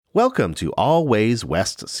Welcome to Always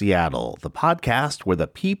West Seattle, the podcast where the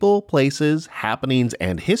people, places, happenings,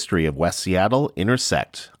 and history of West Seattle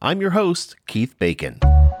intersect. I'm your host, Keith Bacon.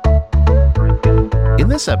 In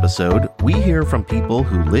this episode, we hear from people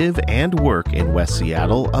who live and work in West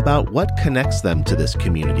Seattle about what connects them to this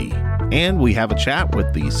community. And we have a chat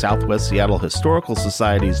with the Southwest Seattle Historical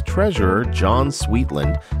Society's treasurer, John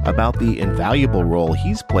Sweetland, about the invaluable role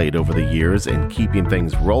he's played over the years in keeping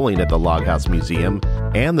things rolling at the Log House Museum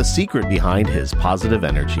and the secret behind his positive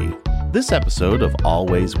energy. This episode of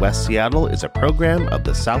Always West Seattle is a program of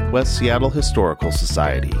the Southwest Seattle Historical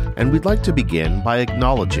Society, and we'd like to begin by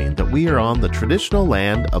acknowledging that we are on the traditional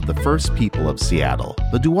land of the first people of Seattle,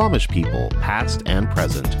 the Duwamish people, past and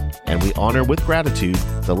present, and we honor with gratitude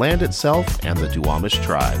the land itself and the Duwamish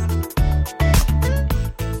tribe.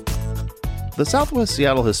 The Southwest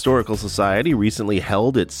Seattle Historical Society recently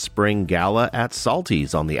held its spring gala at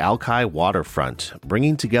Salty's on the Alki waterfront,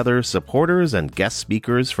 bringing together supporters and guest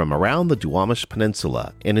speakers from around the Duwamish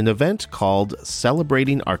Peninsula in an event called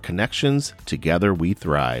Celebrating Our Connections, Together We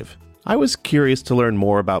Thrive. I was curious to learn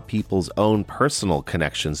more about people's own personal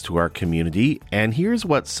connections to our community, and here's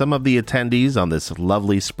what some of the attendees on this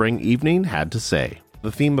lovely spring evening had to say.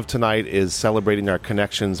 The theme of tonight is Celebrating Our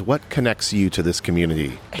Connections. What connects you to this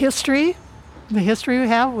community? History. The history we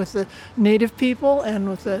have with the native people and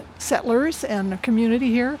with the settlers and the community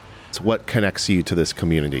here. So what connects you to this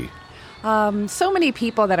community? So many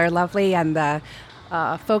people that are lovely and the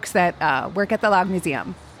folks that work at the Log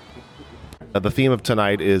Museum. The theme of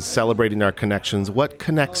tonight is Celebrating Our Connections. What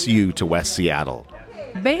connects you to West Seattle?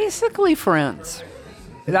 Basically friends.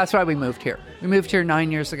 That's why we moved here. We moved here 9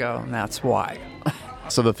 years ago, and that's why.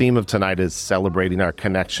 So the theme of tonight is Celebrating Our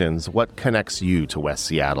Connections. What connects you to West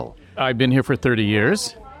Seattle? I've been here for 30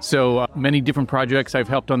 years, so many different projects. I've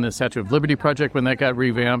helped on the Statue of Liberty project when that got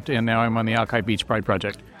revamped, and now I'm on the Alki Beach Pride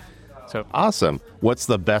project. So awesome. What's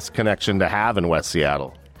the best connection to have in West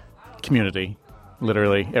Seattle? Community,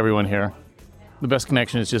 literally everyone here. The best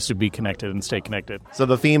connection is just to be connected and stay connected. So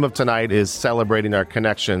the theme of tonight is Celebrating Our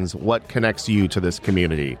Connections. What connects you to this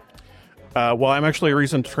community? Well, I'm actually a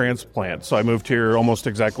recent transplant, so I moved here almost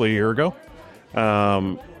exactly a year ago.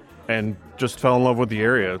 And just fell in love with the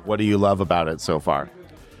area. What do you love about it so far?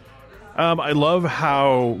 I love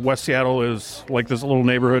how West Seattle is like this little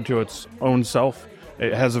neighborhood to its own self.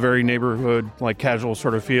 It has a very neighborhood, like casual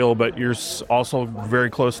sort of feel, but you're also very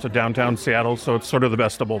close to downtown Seattle, so it's sort of the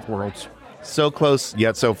best of both worlds. So close,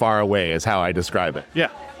 yet so far away is how I describe it. Yeah,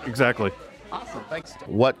 exactly. Awesome, thanks.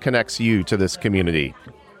 What connects you to this community?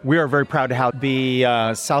 We are very proud to have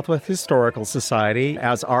the Southwest Historical Society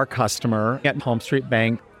as our customer at Home Street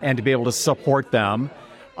Bank and to be able to support them.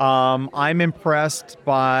 I'm impressed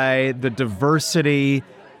by the diversity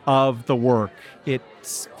of the work. It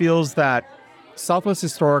feels that Southwest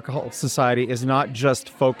Historical Society is not just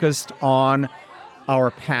focused on our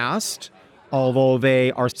past, although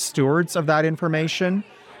they are stewards of that information,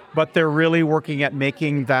 but they're really working at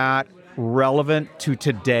making that relevant to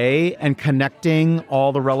today and connecting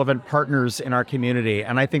all the relevant partners in our community.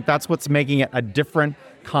 And I think that's what's making it a different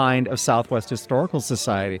kind of Southwest Historical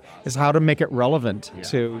Society, is how to make it relevant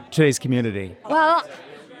to today's community. Well,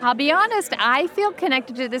 I'll be honest, I feel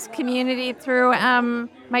connected to this community through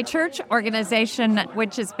my church organization,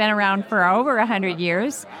 which has been around for over 100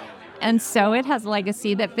 years. And so it has a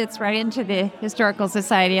legacy that fits right into the Historical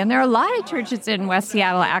Society. And there are a lot of churches in West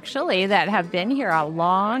Seattle, actually, that have been here a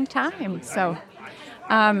long time. So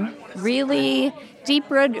really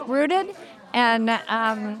deep-rooted, and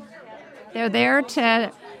they're there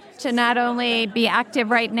to not only be active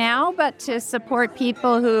right now, but to support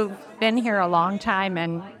people who've been here a long time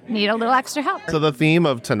and need a little extra help. So the theme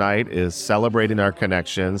of tonight is Celebrating Our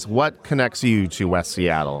Connections. What connects you to West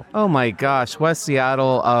Seattle? Oh my gosh, West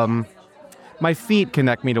Seattle. My feet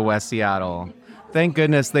connect me to West Seattle. Thank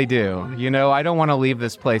goodness they do. You know, I don't want to leave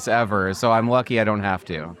this place ever, so I'm lucky I don't have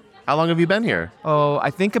to. How long have you been here? Oh, I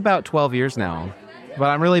think about 12 years now, but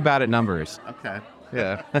I'm really bad at numbers. Okay.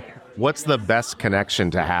 Yeah. What's the best connection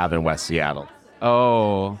to have in West Seattle?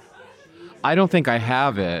 Oh, I don't think I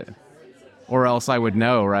have it. Or else I would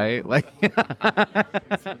know, right? Like,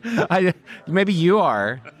 maybe you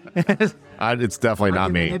are. It's definitely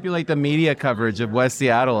not me. Manipulate the media coverage of West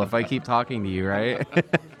Seattle if I keep talking to you, right?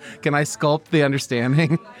 Can I sculpt the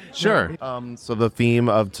understanding? Sure. So the theme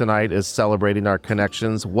of tonight is Celebrating Our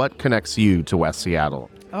Connections. What connects you to West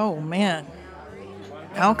Seattle? Oh, man.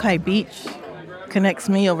 Alki Beach connects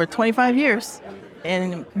me over 25 years.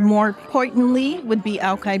 And more importantly would be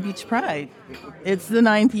Alki Beach Pride. It's the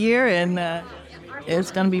 9th year, and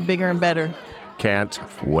it's going to be bigger and better. Can't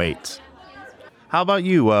wait. How about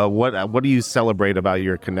you? What do you celebrate about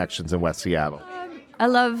your connections in West Seattle? I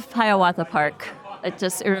love Hiawatha Park.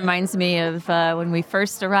 It reminds me of when we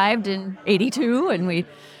first arrived in '82 and we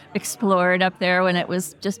explored up there when it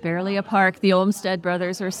was just barely a park. The Olmsted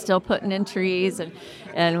brothers were still putting in trees,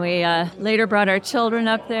 and we later brought our children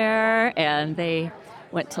up there, and they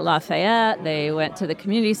went to Lafayette. They went to the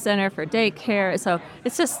community center for daycare. So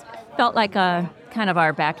it's just felt like a kind of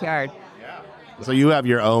our backyard. So you have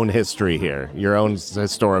your own history here, your own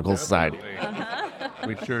historical society.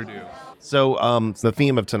 We sure do. So the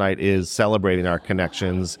theme of tonight is celebrating our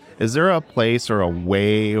connections. Is there a place or a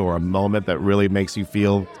way or a moment that really makes you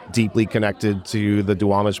feel deeply connected to the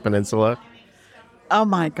Duwamish Peninsula? Oh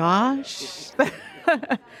my gosh.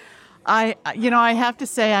 I have to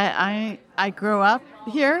say I grew up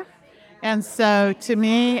here. And so to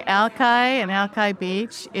me, Alki and Alki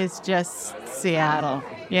Beach is just Seattle.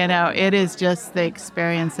 It is just the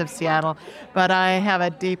experience of Seattle. But I have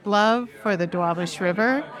a deep love for the Duwamish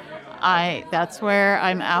River. That's where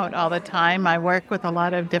I'm out all the time. I work with a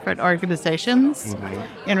lot of different organizations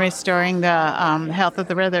in restoring the health of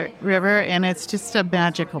the river, and it's just a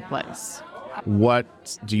magical place.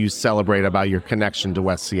 What do you celebrate about your connection to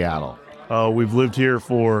West Seattle? We've lived here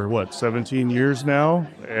for, 17 years now,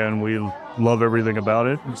 and we love everything about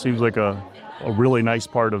it. It seems like a really nice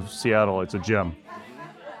part of Seattle. It's a gem.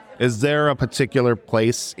 Is there a particular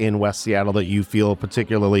place in West Seattle that you feel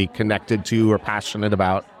particularly connected to or passionate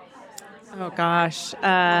about? Oh, gosh.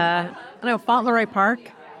 I know Fauntleroy Park.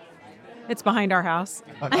 It's behind our house.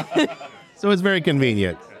 So it's very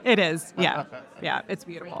convenient. It is, yeah. Yeah, it's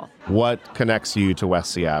beautiful. What connects you to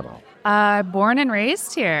West Seattle? Born and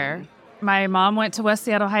raised here. My mom went to West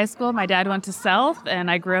Seattle High School. My dad went to South,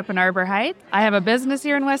 and I grew up in Arbor Heights. I have a business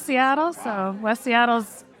here in West Seattle, so West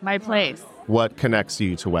Seattle's my place. What connects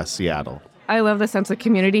you to West Seattle? I love the sense of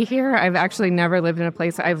community here. I've actually never lived in a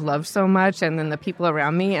place I've loved so much, and then the people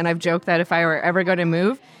around me. And I've joked that if I were ever going to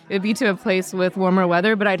move, it would be to a place with warmer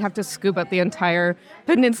weather, but I'd have to scoop up the entire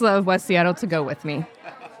peninsula of West Seattle to go with me.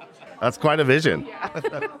 That's quite a vision.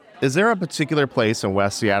 Is there a particular place in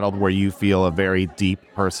West Seattle where you feel a very deep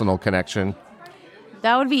personal connection?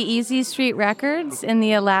 That would be Easy Street Records in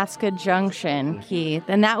the Alaska Junction, Keith.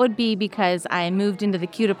 And that would be because I moved into the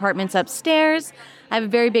cute apartments upstairs. I have a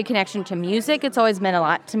very big connection to music. It's always meant a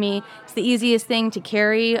lot to me. It's the easiest thing to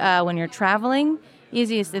carry when you're traveling.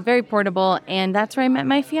 Easiest, very portable. And that's where I met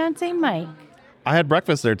my fiance, Mike. I had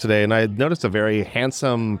breakfast there today, and I noticed a very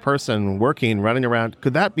handsome person running around.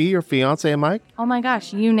 Could that be your fiance, Mike? Oh my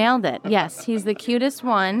gosh, you nailed it. Yes, he's the cutest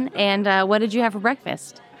one. And what did you have for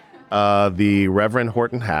breakfast? The Reverend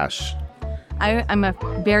Horton Hash. I'm a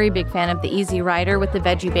very big fan of the Easy Rider with the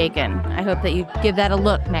veggie bacon. I hope that you give that a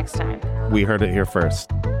look next time. We heard it here first.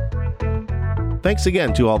 Thanks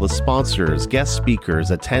again to all the sponsors, guest speakers,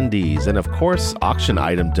 attendees, and of course, auction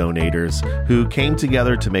item donators who came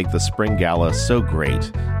together to make the Spring Gala so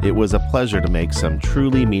great. It was a pleasure to make some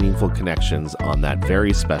truly meaningful connections on that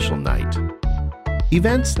very special night.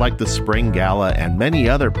 Events like the Spring Gala and many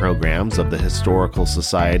other programs of the Historical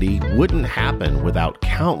Society wouldn't happen without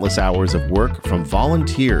countless hours of work from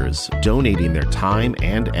volunteers donating their time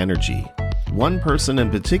and energy. One person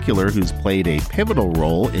in particular who's played a pivotal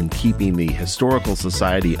role in keeping the Historical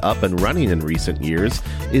Society up and running in recent years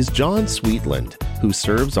is John Sweetland, who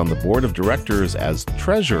serves on the board of directors as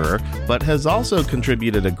treasurer, but has also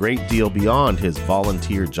contributed a great deal beyond his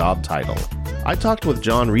volunteer job title. I talked with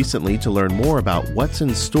John recently to learn more about what's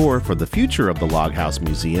in store for the future of the Log House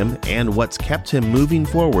Museum and what's kept him moving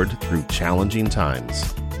forward through challenging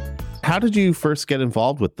times. How did you first get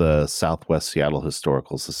involved with the Southwest Seattle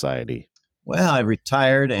Historical Society? Well, I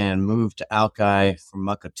retired and moved to Alki from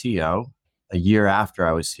Mukilteo. A year after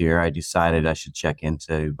I was here, I decided I should check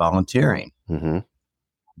into volunteering. Mm-hmm.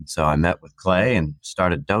 So I met with Clay and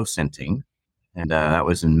started docenting. And that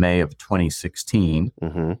was in May of 2016.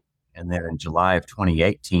 Mm-hmm. And then in July of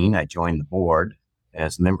 2018, I joined the board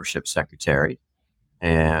as membership secretary.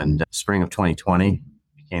 And spring of 2020,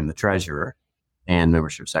 became the treasurer and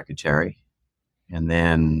membership secretary. And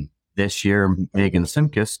then this year, Megan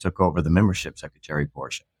Simkus took over the membership secretary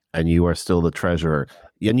portion. And you are still the treasurer.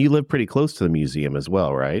 And you live pretty close to the museum as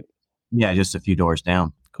well, right? Yeah, just a few doors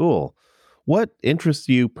down. Cool. What interests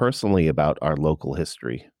you personally about our local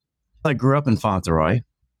history? I grew up in Fauntleroy,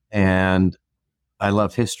 and I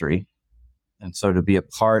love history. And so to be a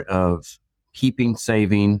part of keeping,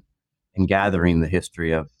 saving, and gathering the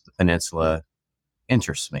history of the peninsula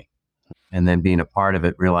interests me. And then being a part of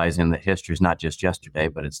it, realizing that history is not just yesterday,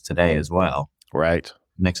 but it's today as well. Right.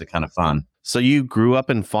 Makes it kind of fun. So you grew up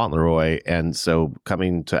in Fauntleroy, and so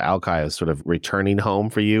coming to Alki is sort of returning home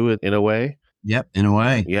for you in a way? Yep, in a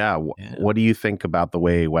way. Yeah. What do you think about the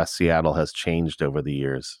way West Seattle has changed over the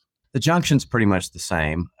years? The junction's pretty much the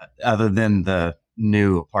same, other than the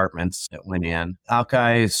new apartments that went in.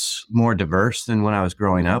 Alki is more diverse than when I was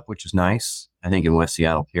growing up, which is nice. I think in West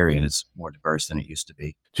Seattle, period, it's more diverse than it used to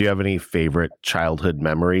be. Do you have any favorite childhood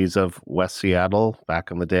memories of West Seattle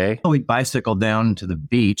back in the day? We bicycled down to the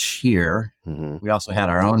beach here. Mm-hmm. We also had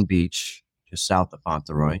our own beach just south of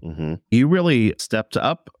Fauntleroy. Mm-hmm. You really stepped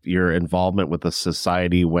up your involvement with the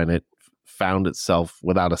society when it found itself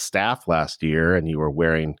without a staff last year, and you were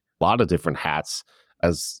wearing a lot of different hats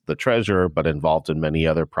as the treasurer, but involved in many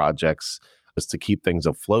other projects just to keep things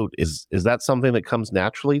afloat. Is that something that comes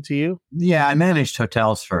naturally to you? Yeah, I managed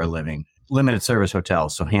hotels for a living, limited service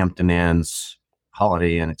hotels, so Hampton Inns,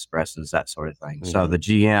 Holiday Inn Expresses, that sort of thing. Mm-hmm. So the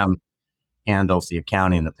GM handles the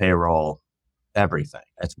accounting, the payroll, everything,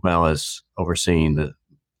 as well as overseeing the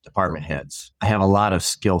department heads. I have a lot of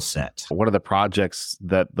skill set. One of the projects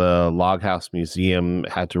that the Log House Museum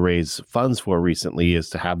had to raise funds for recently is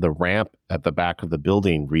to have the ramp at the back of the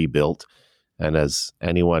building rebuilt. And as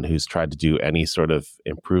anyone who's tried to do any sort of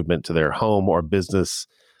improvement to their home or business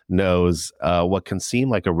knows, what can seem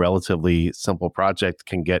like a relatively simple project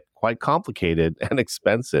can get quite complicated and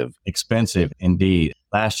expensive. Expensive, indeed.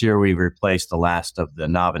 Last year, we replaced the last of the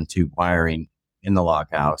knob and tube wiring in the Log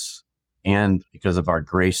House. And because of our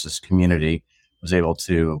gracious community, was able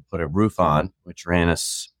to put a roof on, which ran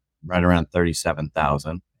us right around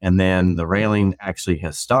 $37,000. And then the railing actually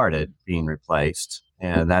has started being replaced,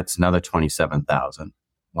 and that's another $27,000.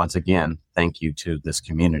 Once again, thank you to this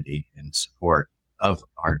community in support of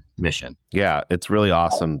our mission. Yeah, it's really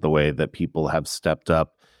awesome the way that people have stepped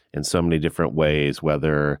up in so many different ways,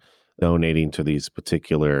 whether donating to these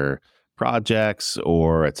particular projects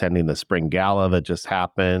or attending the spring gala that just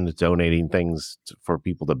happened, donating things for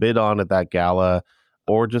people to bid on at that gala,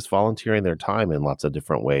 or just volunteering their time in lots of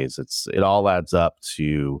different ways. It all adds up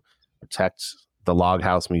to protect the Log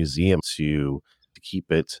House Museum, to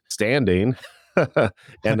keep it standing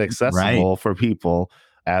and accessible for people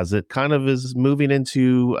as it kind of is moving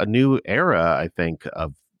into a new era, I think,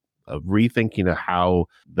 of rethinking of how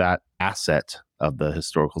that asset of the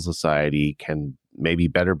Historical Society can maybe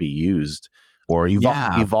better be used, or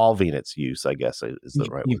evolving its use, I guess is the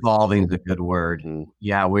right word. Evolving is a good word. Mm-hmm.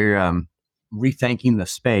 Yeah, we're rethinking the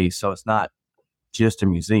space so it's not just a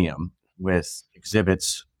museum with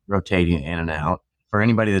exhibits rotating in and out. For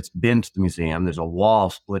anybody that's been to the museum, there's a wall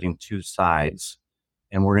splitting two sides,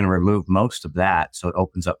 and we're going to remove most of that so it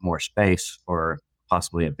opens up more space for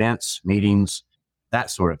possibly events, meetings,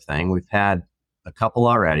 that sort of thing. We've had a couple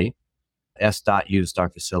already. SDOT used our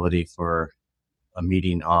facility for a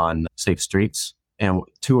meeting on safe streets, and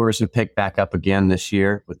tours have picked back up again this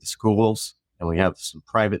year with the schools, and we have some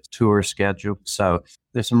private tours scheduled. So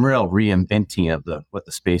there's some real reinventing of what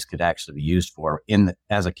the space could actually be used for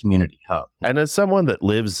as a community hub. And as someone that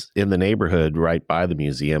lives in the neighborhood right by the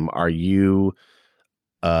museum, are you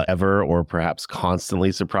ever or perhaps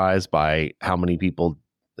constantly surprised by how many people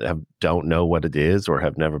don't know what it is or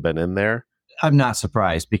have never been in there? I'm not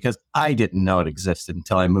surprised because I didn't know it existed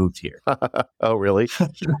until I moved here. Oh, really?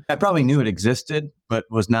 I probably knew it existed, but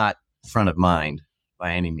was not front of mind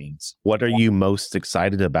by any means. What are you most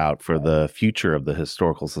excited about for the future of the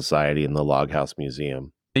Historical Society and the Log House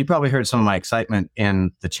Museum? You probably heard some of my excitement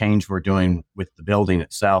in the change we're doing with the building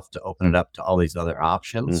itself to open it up to all these other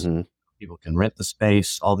options. Mm-hmm. People can rent the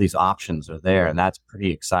space. All these options are there, and that's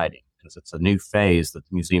pretty exciting because it's a new phase that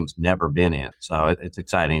the museum's never been in. So it's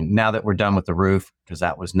exciting. Now that we're done with the roof, because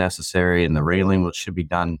that was necessary, and the railing, which should be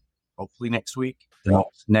done hopefully next week, the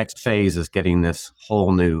next phase is getting this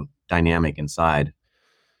whole new dynamic inside.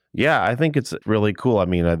 Yeah, I think it's really cool. I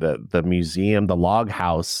mean, the museum, the Log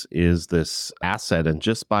House is this asset, and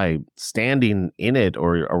just by standing in it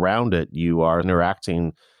or around it, you are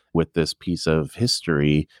interacting with this piece of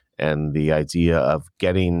history. And the idea of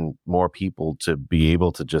getting more people to be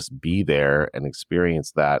able to just be there and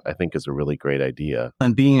experience that, I think, is a really great idea.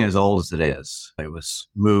 And being as old as it was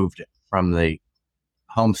moved from the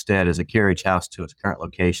homestead as a carriage house to its current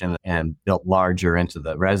location and built larger into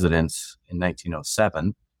the residence in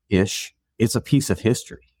 1907-ish. It's a piece of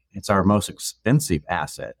history. It's our most expensive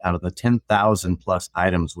asset. Out of the 10,000 plus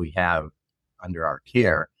items we have under our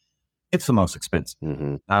care, it's the most expensive,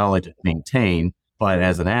 not only to maintain, but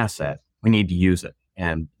as an asset, we need to use it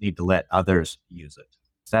and need to let others use it.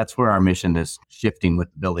 So that's where our mission is shifting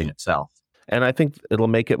with the building itself. And I think it'll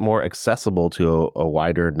make it more accessible to a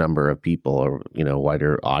wider number of people, or,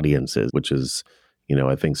 wider audiences, which is,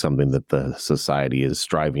 I think something that the society is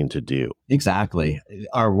striving to do. Exactly.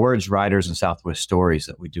 Our Words, Writers, and Southwest Stories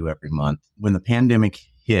that we do every month. When the pandemic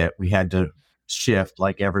hit, we had to shift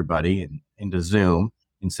like everybody into Zoom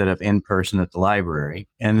instead of in person at the library.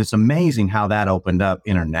 And it's amazing how that opened up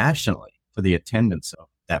internationally for the attendance of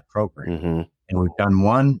that program. And we've done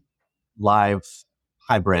one live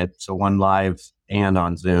hybrid, so one live and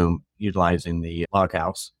on Zoom utilizing the Log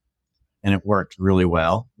House. And it worked really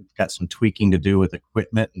well. We've got some tweaking to do with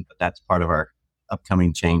equipment, but that's part of our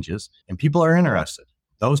upcoming changes. And people are interested.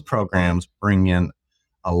 Those programs bring in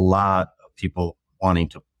a lot of people wanting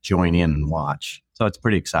to join in and watch. So it's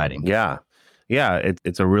pretty exciting. Yeah. Yeah.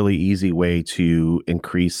 It's a really easy way to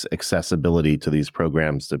increase accessibility to these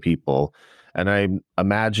programs to people. And I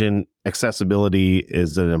imagine accessibility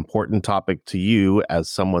is an important topic to you as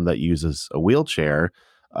someone that uses a wheelchair.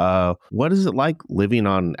 What is it like living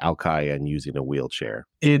on Alki and using a wheelchair?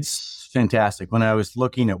 It's fantastic. When I was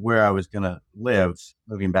looking at where I was going to live,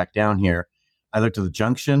 moving back down here, I looked at the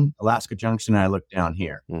junction, Alaska Junction, and I looked down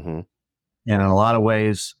here. And in a lot of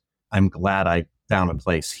ways, I'm glad I found a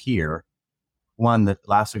place here. One, the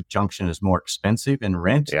Alaska Junction is more expensive in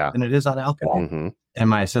rent than it is on Alki. And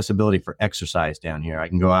my accessibility for exercise down here, I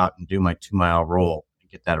can go out and do my 2-mile roll and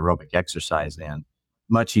get that aerobic exercise in.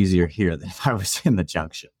 Much easier here than if I was in the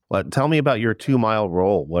junction. Well, tell me about your 2-mile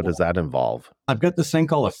roll. What does that involve? I've got this thing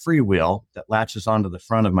called a freewheel that latches onto the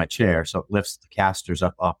front of my chair, so it lifts the casters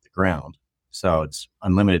up off the ground. So it's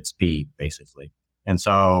unlimited speed, basically. And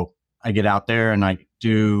so I get out there and I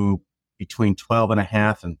do between 12 and a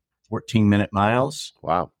half and 14-minute miles.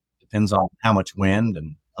 Wow. Depends on how much wind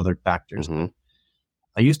and other factors.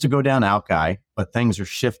 I used to go down Alki, but things are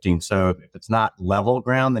shifting. So if it's not level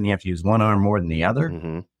ground, then you have to use one arm more than the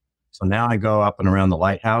other. So now I go up and around the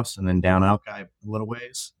lighthouse and then down Alki a little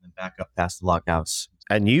ways and back up past the Log House.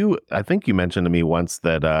 And I think you mentioned to me once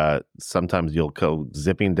that sometimes you'll go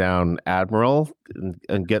zipping down Admiral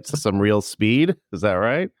and get some real speed. Is that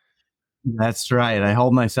right? That's right. I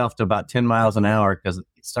hold myself to about 10 miles an hour because it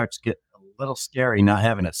starts to get a little scary not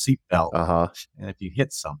having a seatbelt. And if you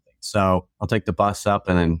hit something. So I'll take the bus up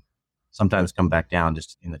and then sometimes come back down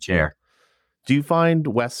just in the chair. Do you find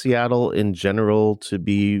West Seattle in general to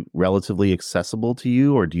be relatively accessible to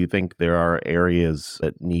you, or do you think there are areas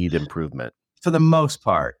that need improvement? For the most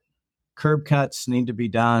part, curb cuts need to be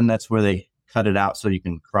done. That's where they cut it out so you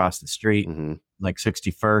can cross the street, like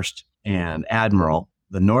 61st and Admiral.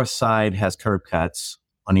 The north side has curb cuts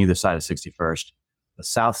on either side of 61st. The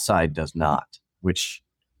south side does not, which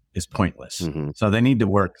is pointless. So they need to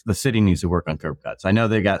work. The city needs to work on curb cuts. I know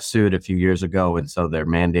they got sued a few years ago, and so they're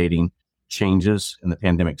mandating changes, and the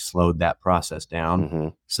pandemic slowed that process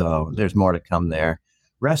down. So there's more to come there.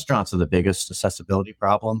 Restaurants are the biggest accessibility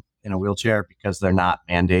problem in a wheelchair because they're not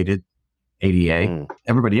mandated ADA.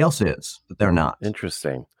 Everybody else is, but they're not.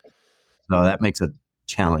 Interesting. So that makes it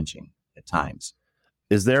challenging at times.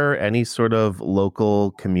 Is there any sort of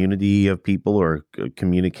local community of people or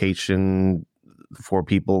communication for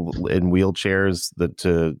people in wheelchairs that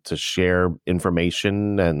to share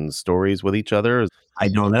information and stories with each other? I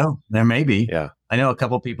don't know. There may be. Yeah. I know a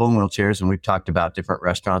couple of people in wheelchairs, and we've talked about different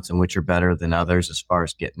restaurants and which are better than others as far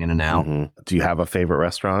as getting in and out. Do you have a favorite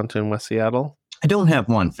restaurant in West Seattle? I don't have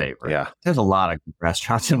one favorite. Yeah. There's a lot of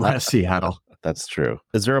restaurants in West Seattle. That's true.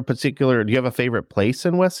 Is there do you have a favorite place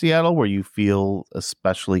in West Seattle where you feel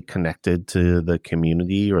especially connected to the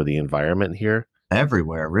community or the environment here?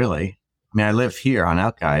 Everywhere, really. I mean, I live here on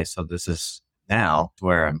Alki, so this is now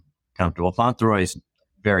where I'm comfortable. Fauntleroy is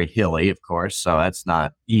very hilly, of course, so that's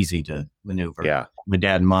not easy to maneuver. Yeah. My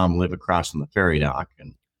dad and mom live across from the ferry dock,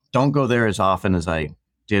 and don't go there as often as I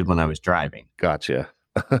did when I was driving. Gotcha.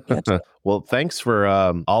 Well, thanks for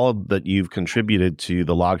all of that you've contributed to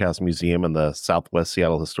the Log House Museum and the Southwest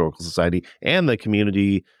Seattle Historical Society and the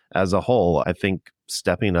community as a whole. I think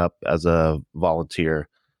stepping up as a volunteer.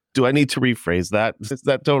 Do I need to rephrase that? Is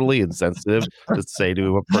that totally insensitive to say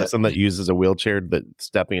to a person that uses a wheelchair that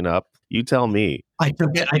stepping up? You tell me. I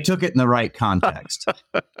took it in the right context.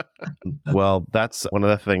 Well, that's one of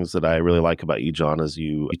the things that I really like about you, John, is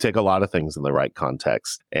you take a lot of things in the right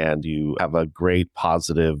context, and you have a great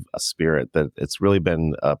positive spirit that it's really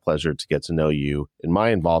been a pleasure to get to know you in my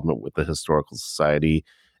involvement with the Historical Society.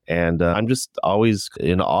 And I'm just always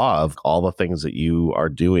in awe of all the things that you are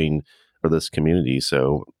doing for this community.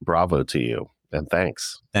 So bravo to you and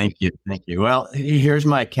thanks. Thank you. Thank you. Well, here's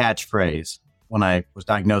my catchphrase. When I was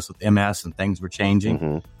diagnosed with MS and things were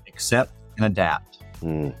changing, accept and adapt.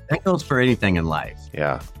 That goes for anything in life.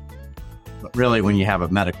 Yeah. But really when you have a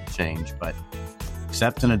medical change, but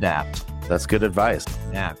accept and adapt. That's good advice.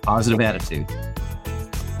 Yeah. Positive attitude.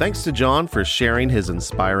 Thanks to John for sharing his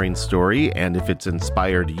inspiring story, and if it's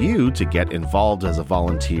inspired you to get involved as a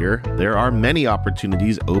volunteer, there are many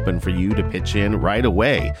opportunities open for you to pitch in right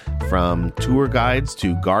away, from tour guides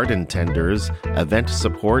to garden tenders, event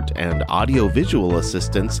support and audiovisual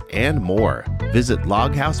assistance, and more. Visit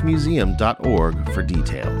loghousemuseum.org for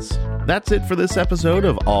details. That's it for this episode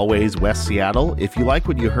of Always West Seattle. If you like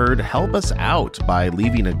what you heard, help us out by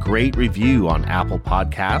leaving a great review on Apple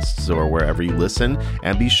Podcasts or wherever you listen,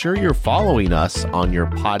 and be sure you're following us on your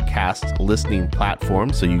podcast listening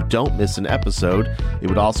platform so you don't miss an episode. It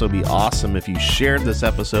would also be awesome if you shared this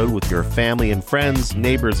episode with your family and friends,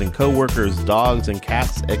 neighbors and coworkers, dogs and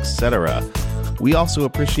cats, etc. We also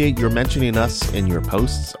appreciate your mentioning us in your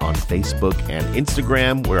posts on Facebook and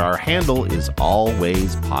Instagram, where our handle is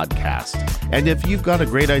Always Podcast. And if you've got a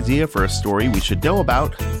great idea for a story we should know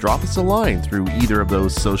about, drop us a line through either of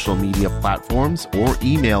those social media platforms or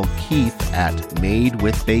email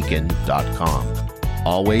keith@madewithbacon.com.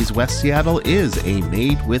 Always West Seattle is a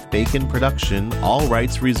Made with Bacon production, all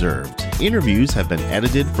rights reserved. Interviews have been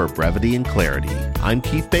edited for brevity and clarity. I'm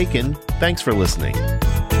Keith Bacon. Thanks for listening.